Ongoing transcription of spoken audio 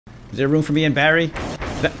Is there room for me and Barry?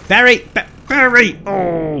 Barry! Barry!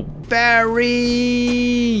 Oh, Barry!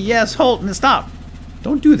 Yes, hold and stop.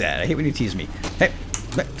 Don't do that. I hate when you tease me. Hey,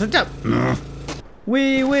 stop.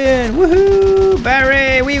 We win! Woohoo!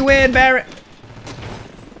 Barry! We win, Barry!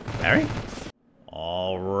 Barry?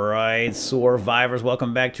 Alright, survivors,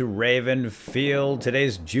 welcome back to Ravenfield.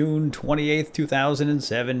 Today's June 28th,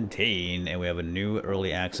 2017, and we have a new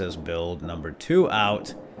early access build, number 2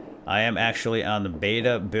 out. I am actually on the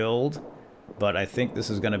beta build, but I think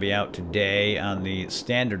this is going to be out today on the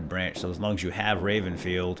standard branch, so as long as you have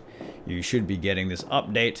Ravenfield, you should be getting this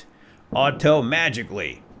update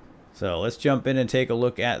auto-magically. So let's jump in and take a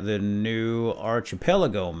look at the new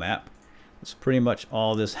Archipelago map. That's pretty much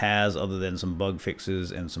all this has, other than some bug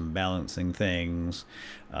fixes and some balancing things.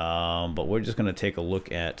 But we're just going to take a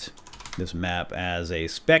look at this map as a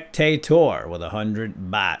spectator with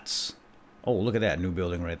 100 bots. Oh, look at that new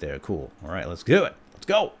building right there. Cool. All right, let's do it. Let's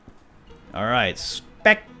go. All right,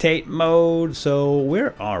 spectate mode. So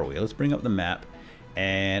where are we? Let's bring up the map.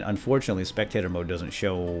 And unfortunately, spectator mode doesn't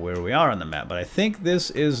show where we are on the map. But I think this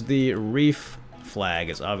is the reef flag.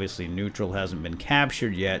 It's obviously neutral, hasn't been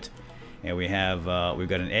captured yet. And we have we've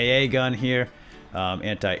got an AA gun here,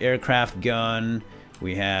 anti-aircraft gun.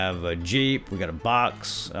 We have a Jeep. We got a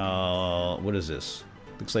box. What is this?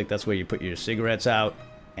 Looks like that's where you put your cigarettes out.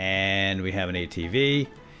 And we have an ATV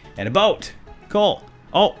and a boat. Cool.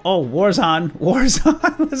 Oh, war's on. War's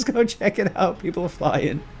on. Let's go check it out. People are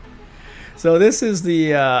flying. So this is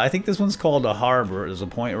the, I think this one's called a harbor. There's a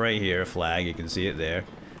point right here, a flag. You can see it there.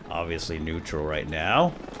 Obviously neutral right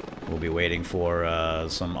now. We'll be waiting for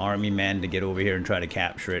some army men to get over here and try to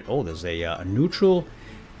capture it. Oh, there's a neutral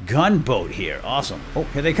gunboat here. Awesome. Oh,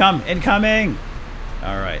 here they come. Incoming.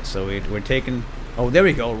 All right, so we're taking... Oh, there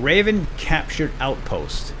we go. Raven captured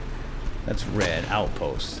outpost. That's red.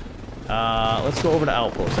 Outpost. Let's go over to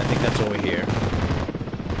outpost. I think that's over here.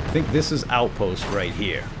 I think this is outpost right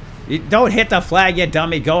here. You don't hit the flag, you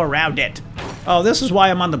dummy. Go around it. Oh, this is why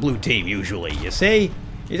I'm on the blue team usually. You see?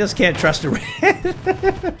 You just can't trust a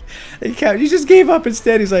red. You just gave up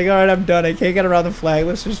instead. He's like, all right, I'm done. I can't get around the flag.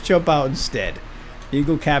 Let's just jump out instead.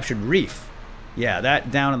 Eagle captured reef. Yeah,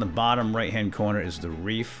 that down in the bottom right-hand corner is the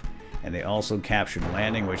reef. And they also captured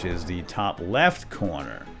landing, which is the top left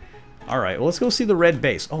corner. All right, well, let's go see the red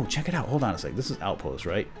base. Oh, check it out. Hold on a sec. This is outpost,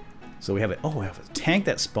 right? So we have we have a tank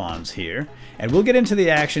that spawns here. And we'll get into the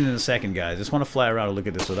action in a second, guys. Just want to fly around and look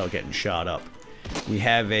at this without getting shot up. We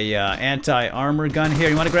have a anti-armor gun here.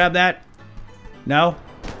 You want to grab that? No?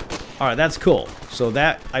 All right, that's cool. So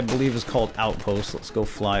that, I believe, is called outpost. Let's go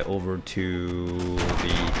fly over to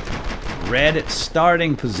the red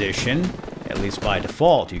starting position. At least by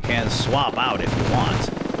default. You can swap out if you want.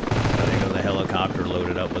 There goes the helicopter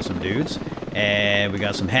loaded up with some dudes. And we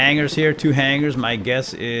got some hangars here. 2 hangars. My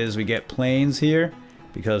guess is we get planes here.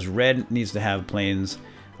 Because red needs to have planes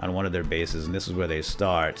on one of their bases. And this is where they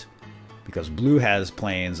start. Because blue has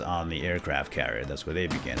planes on the aircraft carrier. That's where they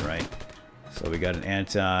begin, right? So we got an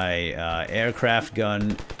anti-aircraft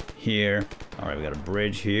gun here. Alright, we got a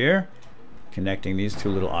bridge here. Connecting these 2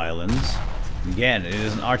 little islands. Again, it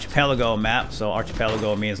is an archipelago map, so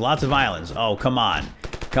archipelago means lots of islands. Oh, come on.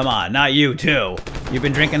 Come on, not you, too. You've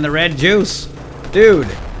been drinking the red juice? Dude,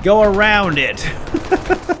 go around it.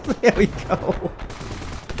 There we go.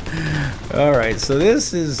 Alright, so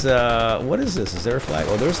this is, what is this? Is there a flag?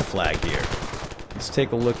 Oh, there's a flag here. Let's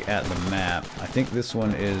take a look at the map. I think this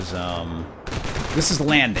one is, this is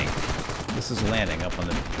landing. This is landing up on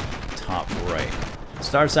the top right. It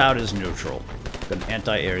starts out as neutral. Got an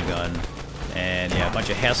anti-air gun. And yeah, a bunch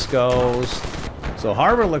of Hescos. So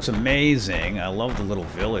harbor looks amazing. I love the little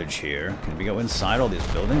village here. Can we go inside all these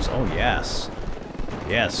buildings? Oh, yes.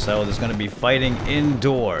 Yes, so there's going to be fighting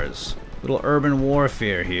indoors. Little urban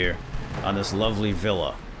warfare here on this lovely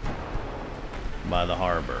villa by the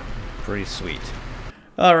harbor. Pretty sweet.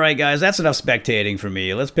 Alright, guys, that's enough spectating for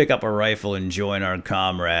me. Let's pick up a rifle and join our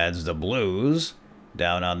comrades, the Blues,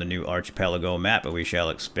 down on the new Archipelago map, and we shall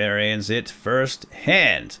experience it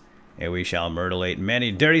firsthand. And we shall murderate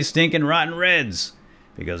many dirty, stinking, rotten reds.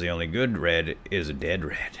 Because the only good red is a dead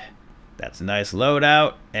red. That's a nice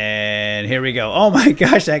loadout. And here we go. Oh my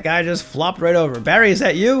gosh, that guy just flopped right over. Barry, is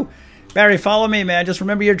that you? Barry, follow me, man. Just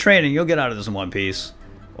remember your training. You'll get out of this in one piece.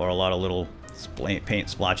 Or a lot of little paint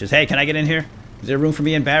splotches. Hey, can I get in here? Is there room for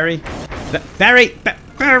me and Barry? Barry!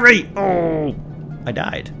 Barry! Oh! I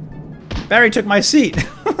died. Barry took my seat.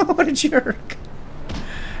 What a jerk.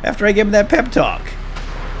 After I gave him that pep talk.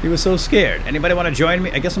 He was so scared. Anybody want to join me?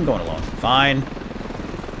 I guess I'm going alone. Fine.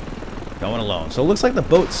 Going alone. So it looks like the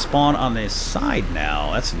boats spawn on this side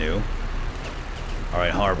now. That's new. Alright,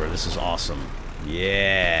 harbor. This is awesome.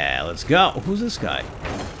 Yeah. let's go. Who's this guy?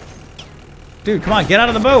 Dude, come on, get out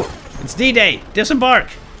of the boat. It's D-Day. Disembark.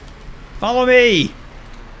 Follow me.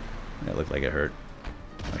 That looked like it hurt.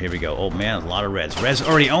 Oh, here we go. Oh, man, a lot of reds. Reds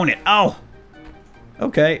already own it. Oh!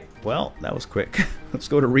 Okay, well, that was quick. Let's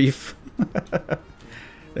go to Reef.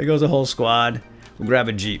 There goes a whole squad. We'll grab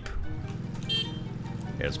a Jeep. Here,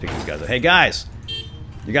 let's pick these guys up. Hey, guys!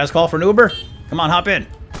 You guys call for an Uber? Come on, hop in.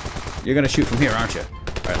 You're gonna shoot from here, aren't you?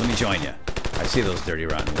 Alright, let me join you. I see those dirty,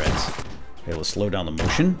 rotten reds. Okay, let's slow down the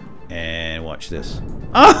motion. And watch this.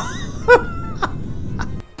 Oh!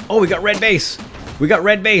 Oh, we got red base! We got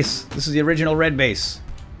red base! This is the original red base.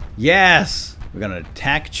 Yes! We're gonna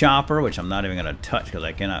attack chopper, which I'm not even gonna touch because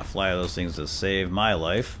I cannot fly those things to save my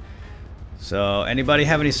life. So, anybody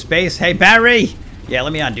have any space? Hey, Barry! Yeah,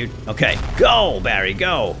 let me on, dude. Okay, go, Barry,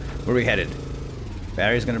 go! Where are we headed?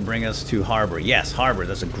 Barry's gonna bring us to Harbor. Yes, Harbor,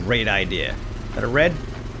 that's a great idea. Is that a red?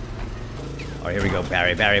 Oh, here we go,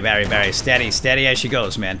 Barry, Barry, Barry, Barry. Steady, steady as she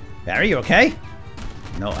goes, man. Barry, you okay?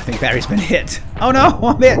 No, I think Barry's been hit. Oh no,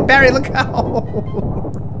 I'm hit! Barry, look out!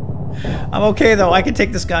 I'm okay, though. I can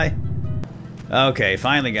take this guy. Okay,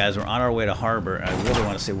 finally, guys, we're on our way to Harbor. I really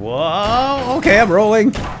want to say, whoa! Okay, I'm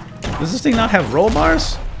rolling. Does this thing not have roll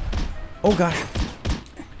bars? Oh, gosh.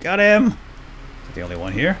 Got him. Is that the only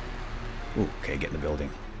one here? Ooh, okay, get in the building.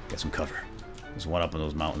 Get some cover. There's one up in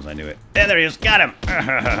those mountains. I knew it. There he is. Got him.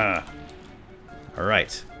 All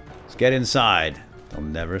right. Let's get inside. They'll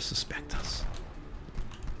never suspect us.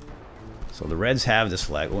 So the Reds have this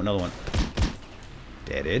flag. Oh, another one.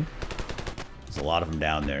 Deaded. There's a lot of them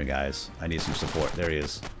down there, guys. I need some support. There he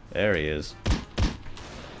is. There he is.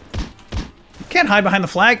 You can't hide behind the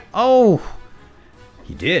flag. Oh!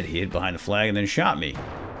 He did. He hid behind the flag and then shot me.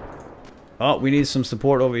 Oh, we need some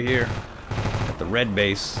support over here at the red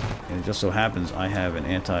base. And it just so happens I have an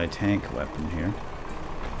anti-tank weapon here.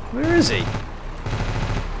 Where is he?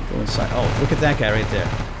 Go inside. Oh, look at that guy right there.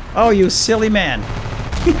 Oh, you silly man.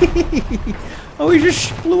 Oh, he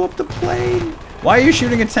just blew up the plane. Why are you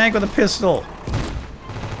shooting a tank with a pistol?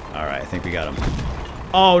 Alright, I think we got him.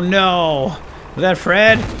 Oh no! Was that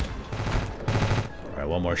Fred? Alright,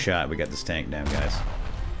 one more shot. We got this tank down, guys.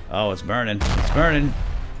 Oh, it's burning. It's burning.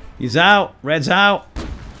 He's out. Red's out.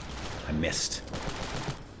 I missed.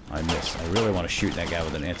 I missed. I really want to shoot that guy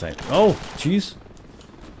with an anti... Oh, jeez.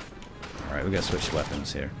 Alright, we gotta switch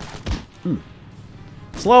weapons here.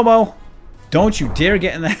 Slow-mo! Don't you dare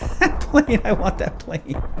get in that plane. I want that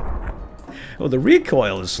plane. Oh, the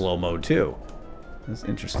recoil is slow-mo, too. That's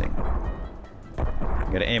interesting.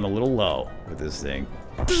 Gotta aim a little low with this thing.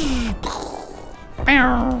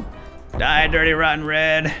 Die, dirty, rotten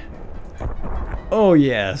red. Oh,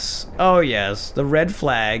 yes. Oh, yes. The red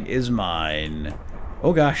flag is mine.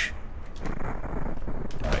 Oh, gosh.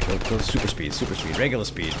 Alright, go super speed, regular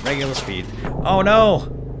speed, regular speed. Oh,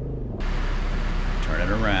 no! Turn it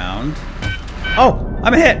around. Oh!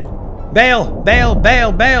 I'm hit! Bail! Bail!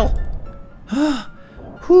 Bail! Bail!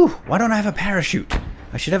 Whew, why don't I have a parachute?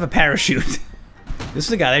 I should have a parachute. This is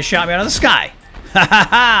the guy that shot me out of the sky. Ha ha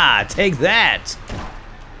ha! Take that!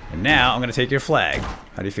 And now I'm gonna take your flag.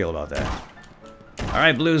 How do you feel about that?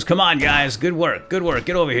 Alright, Blues, come on, guys. Good work, good work.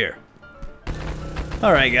 Get over here.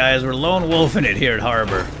 Alright, guys, we're lone wolfing it here at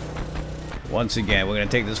Harbor. Once again, we're gonna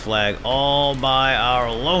take this flag all by our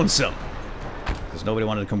lonesome. Because nobody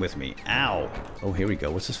wanted to come with me. Ow. Oh, here we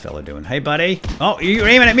go. What's this fella doing? Hey, buddy. Oh, you're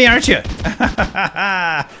aiming at me, aren't you?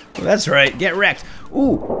 Well, that's right. Get wrecked.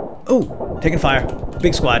 Ooh. Ooh. Taking fire.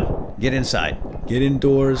 Big squad. Get inside. Get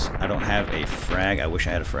indoors. I don't have a frag. I wish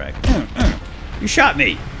I had a frag. You shot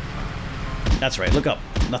me. That's right. Look up.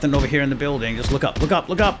 Nothing over here in the building. Just look up. Look up.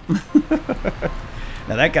 Look up.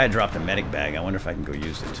 Now, that guy dropped a medic bag. I wonder if I can go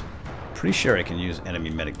use it. Pretty sure I can use enemy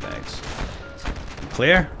medic bags.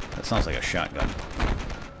 Clear? That sounds like a shotgun.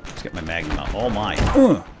 Let's get my magnum out. Oh my.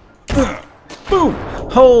 Boom!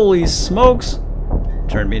 Holy smokes!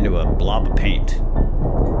 Turned me into a blob of paint.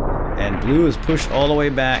 And Blue is pushed all the way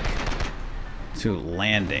back to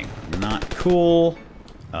landing. Not cool.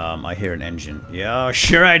 I hear an engine. Yeah,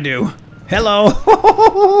 sure I do. Hello!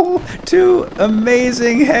 2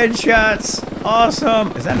 amazing headshots.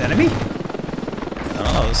 Awesome. Is that an enemy? I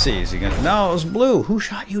don't know. Let's see. Is he gonna... No, it was Blue. Who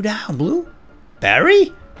shot you down, Blue?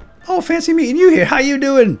 Barry? Oh, fancy meeting you here. How you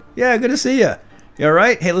doing? Yeah, good to see you. You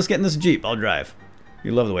alright? Hey, let's get in this Jeep. I'll drive.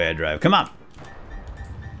 You love the way I drive. Come on.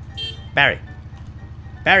 Barry.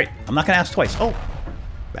 Barry. I'm not going to ask twice. Oh.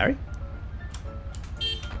 Barry?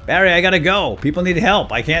 Barry, I gotta go. People need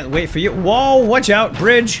help. I can't wait for you. Whoa, watch out.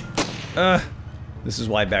 Bridge. This is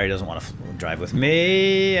why Barry doesn't want to drive with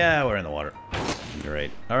me. We're in the water. Great.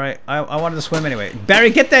 Alright. I wanted to swim anyway. Barry,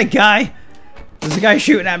 get that guy. There's a guy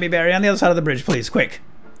shooting at me, Barry. On the other side of the bridge, please. Quick.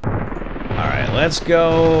 Alright, let's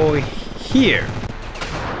go here.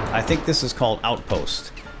 I think this is called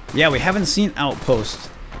Outpost. Yeah, we haven't seen Outpost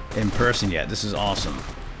in person yet. This is awesome.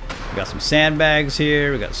 We got some sandbags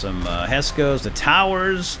here. We got some Hescos, the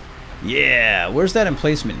towers. Yeah, where's that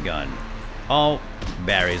emplacement gun? Oh,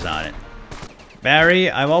 Barry's on it. Barry,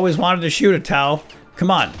 I've always wanted to shoot a Tau. Come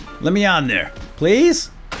on, let me on there, please.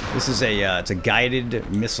 This is a it's a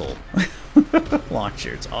guided missile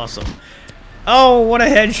launcher. It's awesome. Oh, what a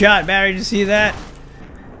headshot, Barry! Did you see that?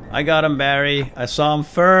 I got him, Barry. I saw him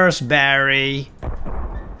first, Barry.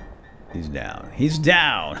 He's down. He's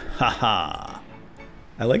down. Haha.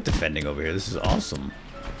 I like defending over here. This is awesome.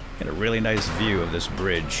 Got a really nice view of this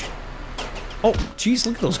bridge. Oh, geez,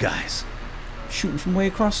 look at those guys. Shooting from way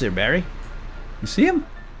across there, Barry. You see him?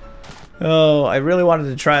 Oh, I really wanted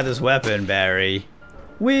to try this weapon, Barry.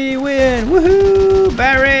 We win! Woohoo!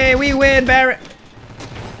 Barry! We win, Barry!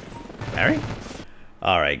 Barry?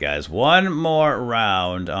 Alright, guys. One more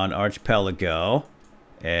round on Archipelago.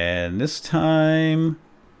 And this time,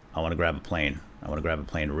 I want to grab a plane. I want to grab a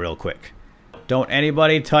plane real quick. Don't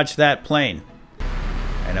anybody touch that plane.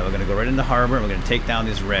 And now we're going to go right into harbor and we're going to take down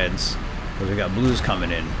these reds. Because we got blues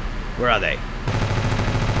coming in. Where are they?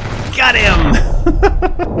 Got him!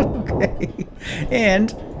 Okay.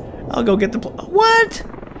 And I'll go get the what?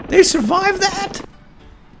 They survived that?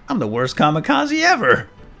 I'm the worst kamikaze ever.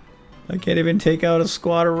 I can't even take out a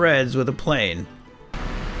squad of reds with a plane.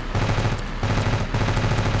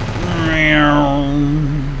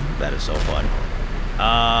 That is so fun.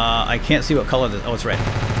 I can't see what color this. Oh, it's red.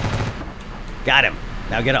 Got him.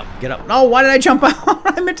 Now get up. Get up. Oh, why did I jump out?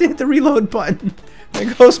 I meant to hit the reload button.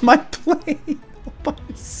 There goes my plane by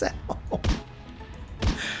itself.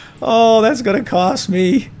 Oh, that's gonna cost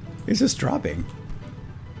me. It's just dropping.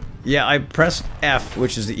 Yeah, I pressed F,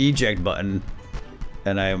 which is the eject button,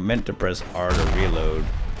 and I meant to press R to reload.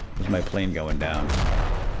 There's my plane going down.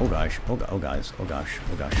 Oh gosh. Oh, oh guys. Oh gosh.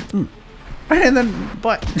 Oh gosh. Right in the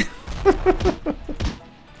butt.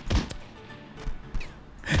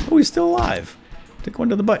 Oh, he's still alive. Took one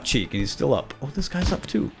to the butt cheek, and he's still up. Oh, this guy's up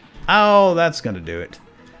too. Oh, that's gonna do it.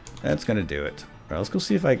 That's gonna do it. All right, let's go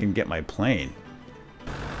see if I can get my plane.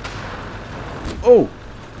 Oh!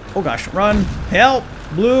 Oh gosh, run! Help!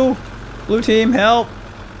 Blue! Blue team, help!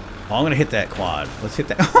 Oh, I'm gonna hit that quad. Let's hit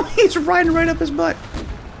that. Oh, he's riding right up his butt.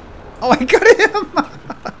 Oh, I got him!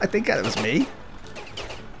 I think that was me.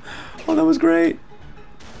 Oh, that was great.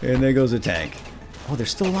 And there goes the tank. Oh, they're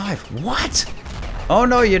still alive. What? Oh,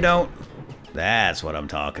 no, you don't. That's what I'm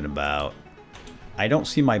talking about. I don't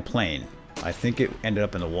see my plane. I think it ended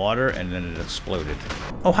up in the water and then it exploded.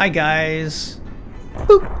 Oh, hi, guys.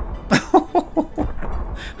 Boop.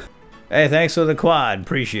 Hey, thanks for the quad.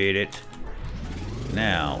 Appreciate it.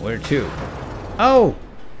 Now, where to? Oh!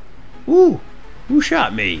 Ooh! Who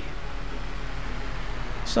shot me?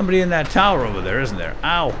 Somebody in that tower over there, isn't there?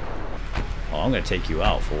 Ow! Oh, I'm gonna take you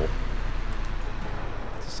out, fool.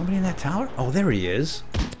 Somebody in that tower? Oh, there he is.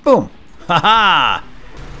 Boom! Ha ha!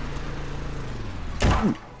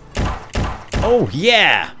 Oh,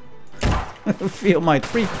 yeah! Feel my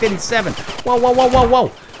 357. Whoa, whoa, whoa, whoa,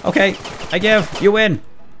 whoa! Okay, I give. You win.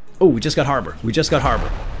 Oh, we just got harbor. We just got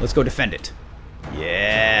harbor. Let's go defend it.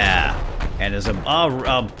 Yeah! And there's a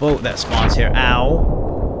boat that spawns here.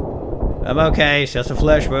 Ow! I'm okay. It's just a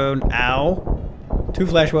flesh wound. Ow! 2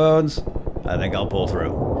 flesh wounds. I think I'll pull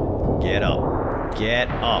through. Get up. Get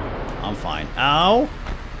up. I'm fine. Ow!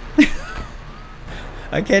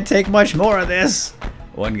 I can't take much more of this.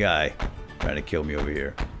 One guy trying to kill me over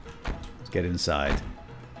here. Let's get inside.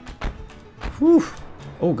 Whew.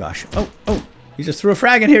 Oh gosh. Oh, oh. He just threw a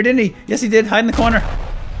frag in here, didn't he? Yes, he did. Hide in the corner.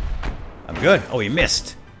 I'm good. Oh, he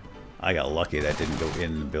missed. I got lucky that didn't go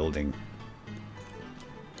in the building.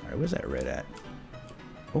 Alright, where's that red at?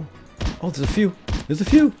 Oh. Oh, there's a few. There's a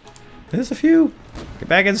few. There's a few. Get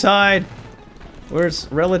back inside. Where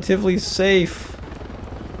it's relatively safe.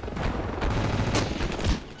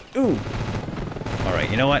 Ooh. Alright,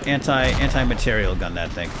 you know what? Anti-material gun that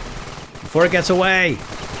thing. Before it gets away!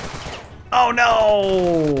 Oh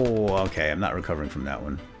no! Okay, I'm not recovering from that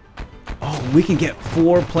one. Oh, we can get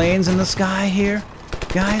 4 planes in the sky here?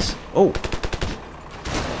 Guys? Oh.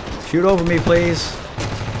 Shoot over me, please.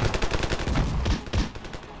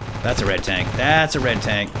 That's a red tank. That's a red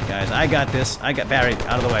tank. Guys, I got this. I got Barry.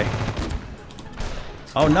 Out of the way.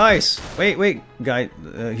 Oh, nice! Wait, wait. Guy,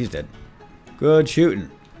 he's dead. Good shooting.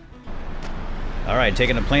 Alright,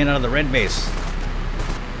 taking a plane out of the red base.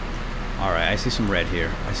 Alright, I see some red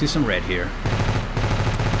here. I see some red here.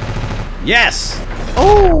 Yes!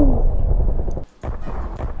 Oh!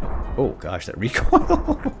 Oh, gosh, that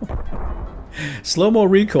recoil. Slow-mo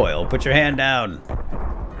recoil. Put your hand down.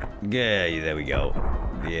 Yeah, there we go.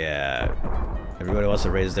 Yeah. Everybody wants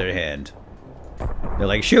to raise their hand. They're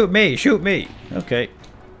like, shoot me, shoot me. Okay.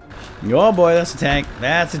 Oh boy, that's a tank.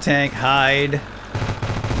 That's a tank. Hide.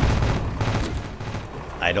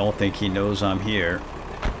 I don't think he knows I'm here.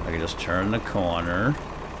 I can just turn the corner.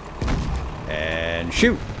 And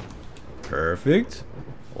shoot. Perfect.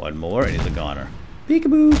 One more, and he's a goner.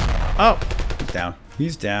 Peekaboo. Oh, he's down.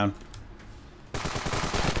 He's down.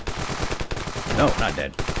 No, not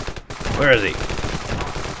dead. Where is he?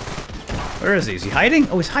 Where is he? Is he hiding?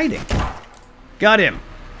 Oh, he's hiding. Got him.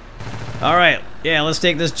 Alright. Yeah, let's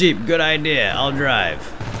take this Jeep. Good idea. I'll drive.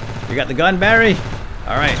 You got the gun, Barry?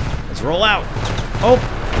 Alright. Let's roll out. Oh.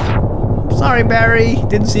 Sorry, Barry.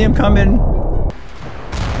 Didn't see him coming.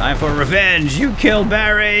 Time for revenge. You killed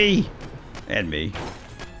Barry. And me.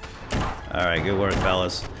 Alright, good work,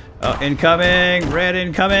 fellas. Oh, incoming! Red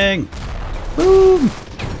incoming! Boom!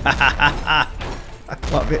 Ha ha ha ha!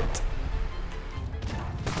 I love it.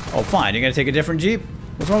 Oh, fine. You're gonna take a different Jeep?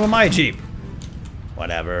 What's wrong with my Jeep?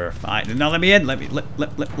 Whatever. Fine. No, let me in. Let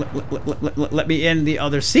me in the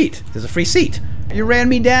other seat. There's a free seat. You ran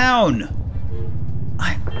me down.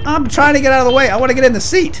 I'm trying to get out of the way. I want to get in the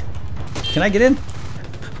seat. Can I get in?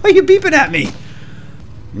 Why are you beeping at me?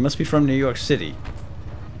 You must be from New York City.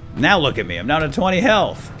 Now look at me. I'm down to 20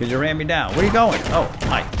 health because you ran me down. Where are you going? Oh,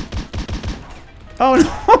 hi. Oh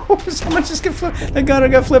no! Someone just got flipped. The gunner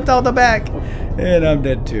got flipped out the back. And I'm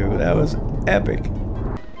dead too. That was epic.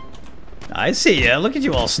 I see ya. Look at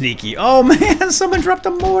you all sneaky. Oh man, someone dropped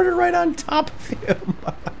a mortar right on top of him.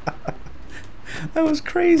 That was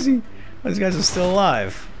crazy. These guys are still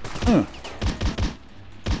alive.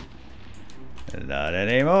 Not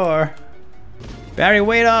anymore. Barry,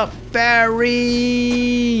 wait up! Barry!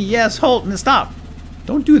 Yes, Holton, stop!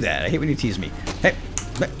 Don't do that. I hate when you tease me. Hey,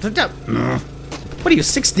 what are you,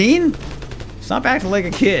 16? Stop acting like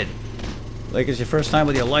a kid. Like it's your first time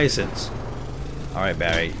with your license. Alright,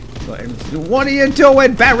 Barry. What are you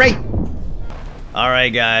doing, Barry?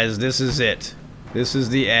 Alright, guys, this is it. This is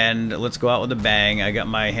the end. Let's go out with a bang. I got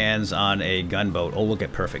my hands on a gunboat. Oh, look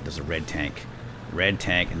at perfect. There's a red tank. Red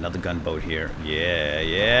tank, another gunboat here. Yeah,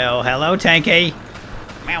 yeah. Oh, hello, tanky.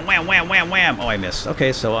 Wham, wham, wham, wham, wham. Oh, I missed.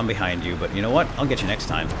 Okay, so I'm behind you, but you know what? I'll get you next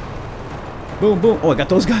time. Boom, boom. Oh, I got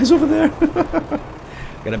those guys over there.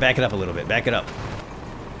 Gotta back it up a little bit. Back it up.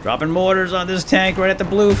 Dropping mortars on this tank right at the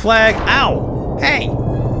blue flag. Ow! Hey!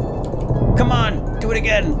 Come on, do it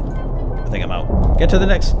again. I think I'm out. Get to the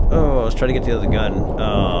next. Oh, let's try to get to the other gun.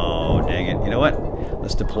 Oh, dang it. You know what?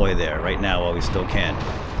 Let's deploy there right now while we still can.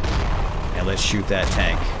 And let's shoot that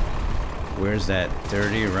tank. Where's that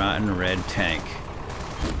dirty, rotten red tank?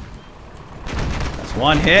 That's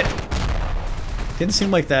one hit. Didn't seem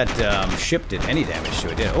like that ship did any damage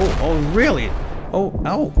to it, did it? Oh, oh, really? Oh,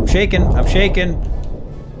 oh, I'm shaking. I'm shaking.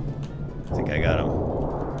 I think I got him.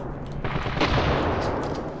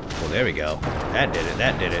 Oh, there we go. That did it.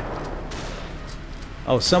 That did it.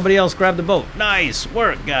 Oh, somebody else grabbed the boat. Nice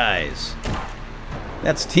work, guys.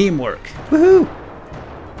 That's teamwork. Woohoo!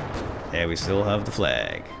 And we still have the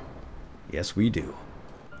flag. Yes, we do.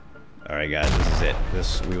 Alright, guys, this is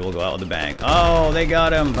it. We will go out with a bang. Oh, they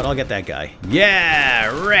got him, but I'll get that guy.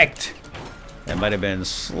 Yeah, wrecked! That might have been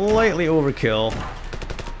slightly overkill,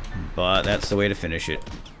 but that's the way to finish it.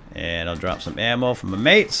 And I'll drop some ammo from my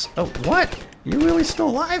mates. Oh, what? You really still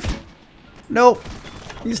alive? Nope,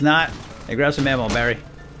 he's not. Hey, grab some ammo, Barry.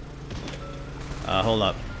 Hold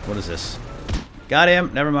up. What is this? Got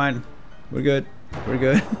him. Never mind. We're good. We're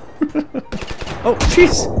good. Oh,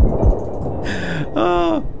 jeez.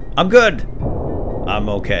 Oh, I'm good. I'm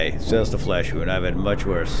okay. It's just a flesh wound. I've had much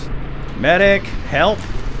worse. Medic, help.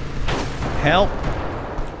 Help.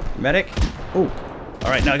 Medic. Oh.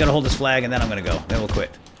 Alright, now I gotta hold this flag and then I'm gonna go. Then we'll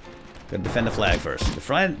quit. Gotta defend the flag first.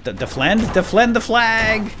 Defend the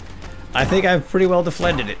flag! I think I've pretty well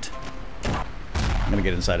defended it. I'm gonna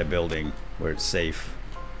get inside a building where it's safe.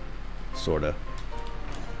 Sorta.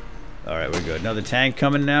 Alright, we're good. Another tank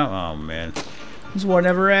coming now? Oh, man. This war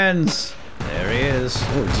never ends. There he is.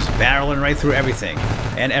 Oh, he's just barreling right through everything.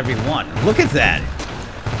 And everyone. Look at that!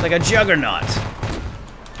 It's like a juggernaut.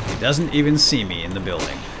 He doesn't even see me in the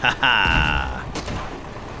building. Ha ha!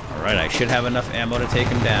 Alright, I should have enough ammo to take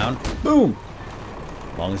him down. Boom!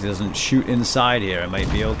 As long as he doesn't shoot inside here, I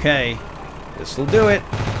might be okay. This'll do it.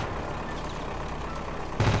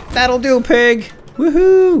 That'll do, pig!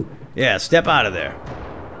 Woohoo! Yeah, step out of there.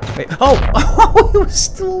 Wait, oh! Oh, he was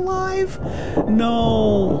still alive!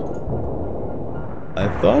 No! I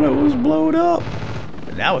thought it was blown up.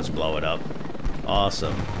 But now it's blowing up.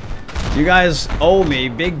 Awesome. You guys owe me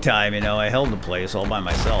big time, you know. I held the place all by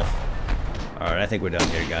myself. Alright, I think we're done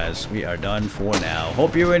here, guys. We are done for now.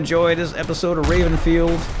 Hope you enjoyed this episode of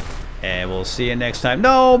Ravenfield. And we'll see you next time.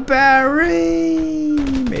 No, Barry!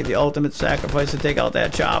 Made the ultimate sacrifice to take out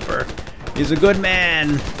that chopper. He's a good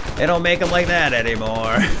man. They don't make him like that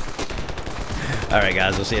anymore. Alright,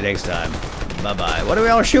 guys. We'll see you next time. Bye-bye. What are we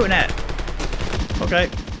all shooting at? Okay.